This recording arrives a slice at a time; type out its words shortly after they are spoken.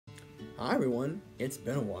Hi everyone, it's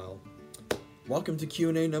been a while. Welcome to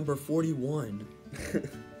Q&A number 41.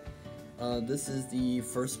 This is the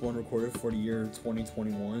first one recorded for the year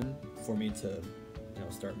 2021 for me to,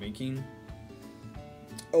 start making.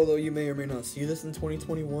 Although you may or may not see this in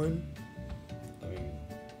 2021. I mean,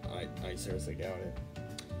 I seriously doubt it.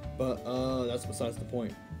 But that's besides the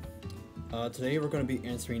point. Today we're going to be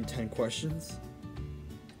answering 10 questions.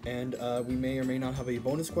 And we may or may not have a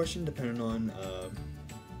bonus question depending on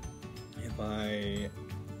if I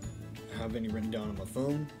have any written down on my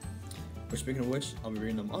phone. But speaking of which, I'll be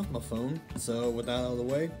reading them off my phone. So with that out of the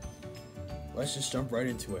way, let's just jump right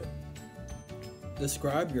into it.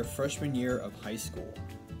 Describe your freshman year of high school.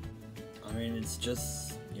 I mean, it's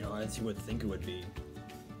just, as you would think it would be.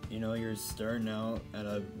 You're starting out at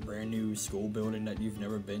a brand new school building that you've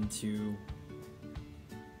never been to.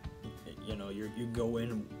 You go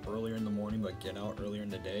in earlier in the morning but get out earlier in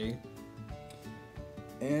the day.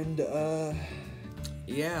 And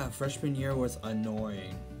freshman year was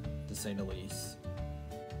annoying, to say the least.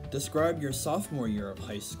 Describe your sophomore year of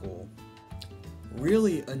high school.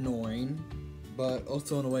 Really annoying, but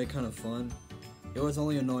also in a way kind of fun. It was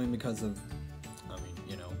only annoying because of,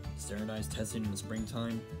 standardized testing in the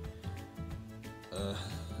springtime.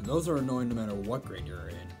 Those are annoying no matter what grade you're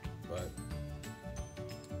in, but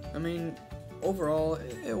overall,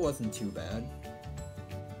 it wasn't too bad.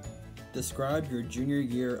 Describe your junior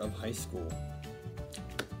year of high school.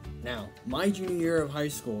 Now, my junior year of high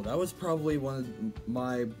school, that was probably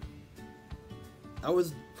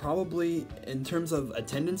in terms of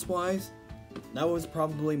attendance-wise, that was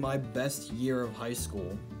probably my best year of high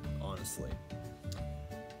school, honestly.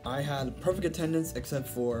 I had perfect attendance except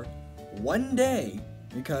for one day,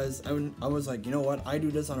 because I was like, you know what, I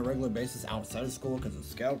do this on a regular basis outside of school because of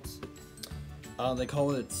Scouts. They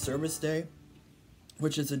call it Service Day,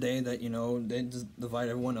 which is a day that, they just divide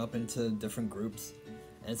everyone up into different groups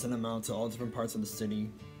and send them out to all different parts of the city,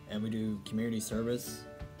 and we do community service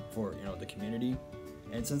for, the community.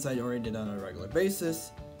 And since I already did that on a regular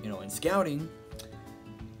basis, in Scouting,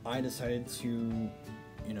 I decided to,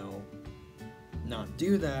 not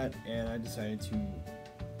do that, and I decided to,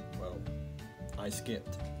 I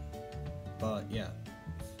skipped. But yeah,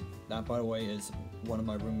 that, by the way, is one of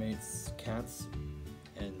my roommates' cats,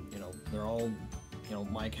 and they're all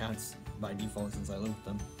my cats by default since I live with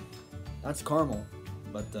them. That's Carmel.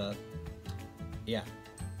 But yeah,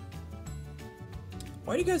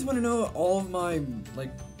 why do you guys want to know all of my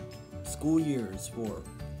school years for?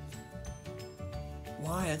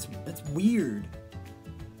 Why? That's weird.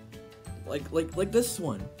 Like this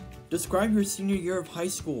one. Describe your senior year of high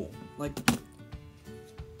school.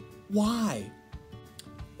 Why?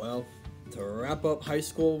 Well, to wrap up high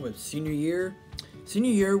school with senior year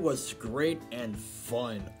was great and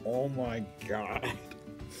fun. Oh my god.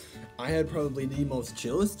 I had probably the most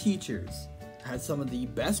chillest teachers, had some of the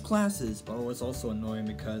best classes, but it was also annoying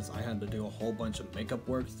because I had to do a whole bunch of makeup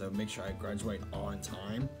work to make sure I graduate on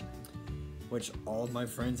time, which all of my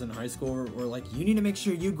friends in high school were like, you need to make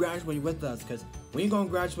sure you graduate with us because we ain't gonna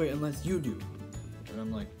graduate unless you do. And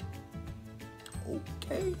I'm like,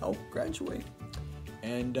 okay, I'll graduate.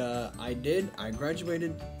 And I did. I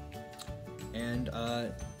graduated. And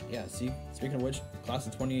speaking of which, class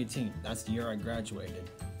of 2018, that's the year I graduated.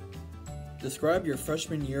 Describe your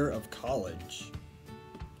freshman year of college.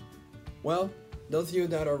 Well, those of you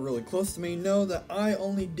that are really close to me know that I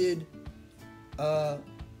only did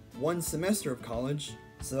one semester of college.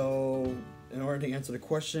 So in order to answer the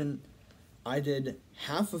question, I did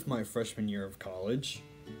half of my freshman year of college.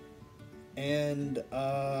 And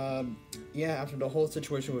after the whole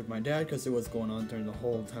situation with my dad, because it was going on during the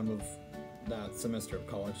whole time of that semester of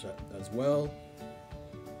college as well,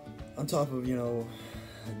 on top of a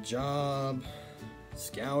job,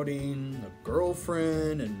 Scouting, a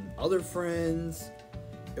girlfriend, and other friends,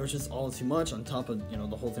 it was just all too much, on top of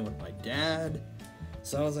the whole thing with my dad.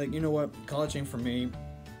 So I was like, you know what, college ain't for me.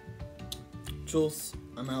 Jules,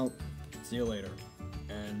 I'm out, see you later.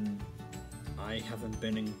 And I haven't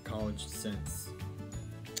been in college since.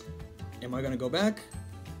 Am I gonna go back?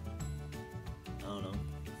 I don't know.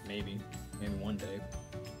 Maybe one day.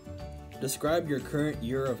 Describe your current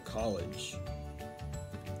year of college.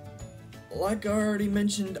 Like I already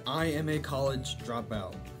mentioned, I am a college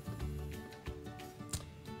dropout.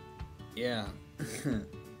 Yeah.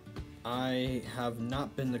 I have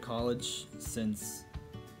not been to college since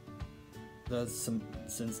the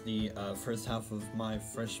first half of my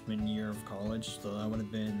freshman year of college, so that would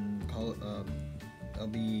have been that'll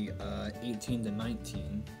be 18 to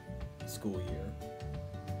 19 school year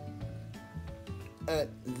at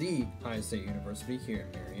the Ohio State University here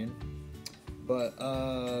in Marion. But,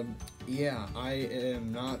 yeah, I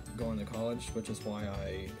am not going to college, which is why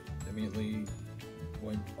I immediately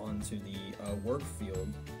went onto the work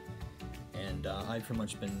field, and I've pretty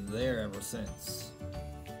much been there ever since.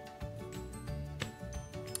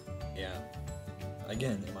 Yeah.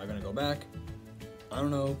 Again, am I going to go back? I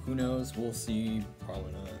don't know. Who knows? We'll see.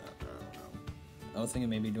 Probably not. I don't know. I was thinking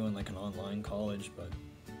maybe doing like an online college, but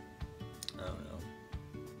I don't know.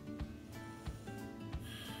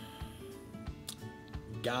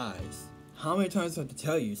 Guys, how many times do I have to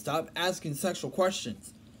tell you? Stop asking sexual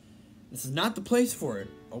questions. This is not the place for it,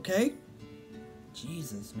 okay?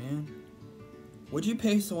 Jesus, man. Would you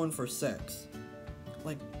pay someone for sex?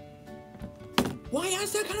 Like, why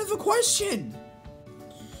ask that kind of a question?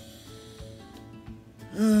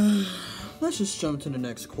 Let's just jump to the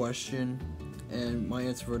next question. And my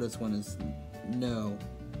answer for this one is no.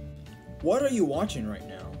 What are you watching right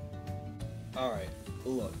now? Alright,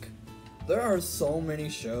 look. There are so many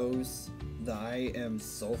shows that I am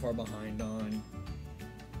so far behind on.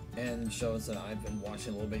 And shows that I've been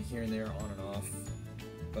watching a little bit here and there, on and off.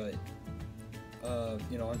 But,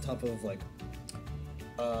 you know, on top of, like,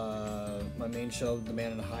 my main show, The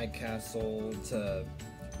Man in the High Castle, to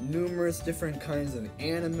numerous different kinds of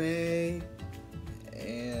anime,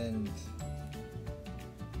 and,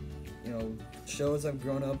 you know, shows I've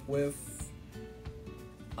grown up with.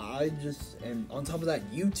 And on top of that,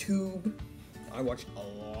 YouTube. I watch a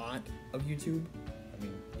lot of YouTube. I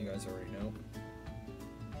mean, you guys already know.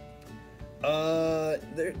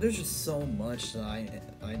 There's just so much that I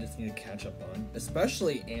just need to catch up on,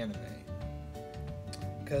 especially anime.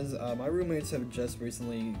 Because my roommates have just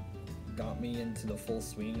recently got me into the full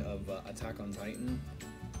swing of Attack on Titan,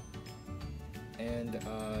 and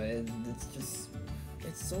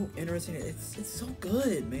it's so interesting. It's so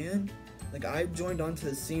good, man. Like, I joined onto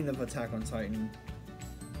the scene of Attack on Titan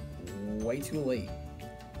way too late,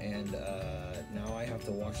 and now I have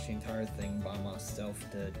to watch the entire thing by myself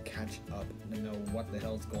to catch up and know what the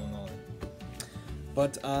hell's going on.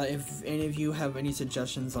 But if any of you have any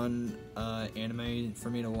suggestions on anime for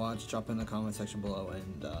me to watch, drop in the comment section below,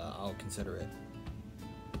 and I'll consider it.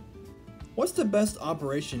 What's the best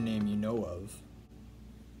operation name you know of?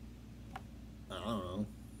 I don't know.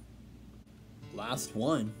 Last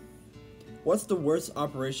one. What's the worst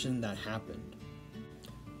operation that happened?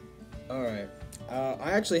 Alright,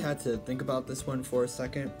 I actually had to think about this one for a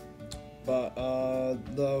second, but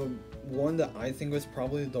the one that I think was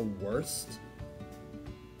probably the worst,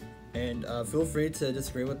 and feel free to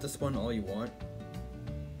disagree with this one all you want,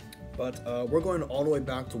 but we're going all the way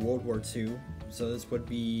back to World War II, so this would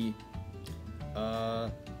be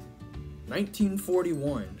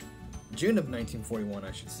 1941, June of 1941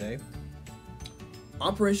 I should say.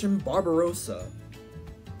 Operation Barbarossa,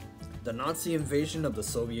 the Nazi invasion of the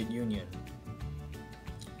Soviet Union.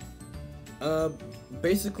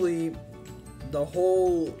 Basically, the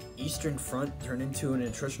whole Eastern Front turned into an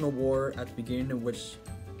attritional war at the beginning, in which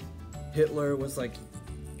Hitler was like,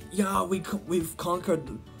 yeah, we've conquered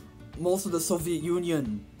most of the Soviet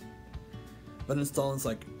Union. But then Stalin's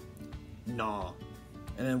like, nah.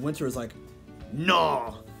 And then Winter is like,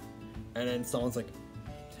 nah. And then Stalin's like,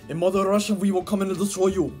 in Mother Russia, we will come in and destroy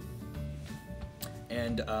you.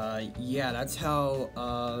 And, yeah, that's how,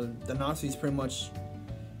 the Nazis pretty much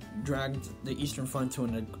dragged the Eastern Front to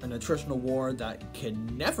an attritional war that could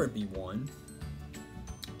never be won.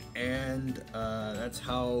 And, that's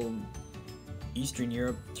how Eastern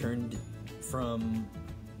Europe turned from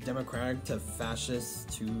democratic to fascist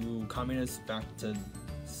to communist back to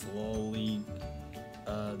slowly,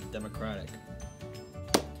 democratic.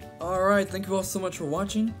 Alright, thank you all so much for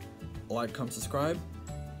watching. Like, comment, subscribe.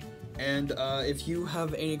 And if you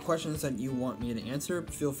have any questions that you want me to answer,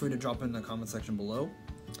 feel free to drop in the comment section below.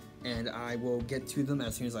 And I will get to them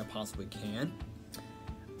as soon as I possibly can.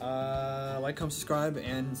 Like, comment, subscribe,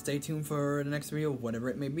 and stay tuned for the next video, whatever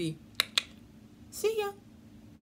it may be. See ya!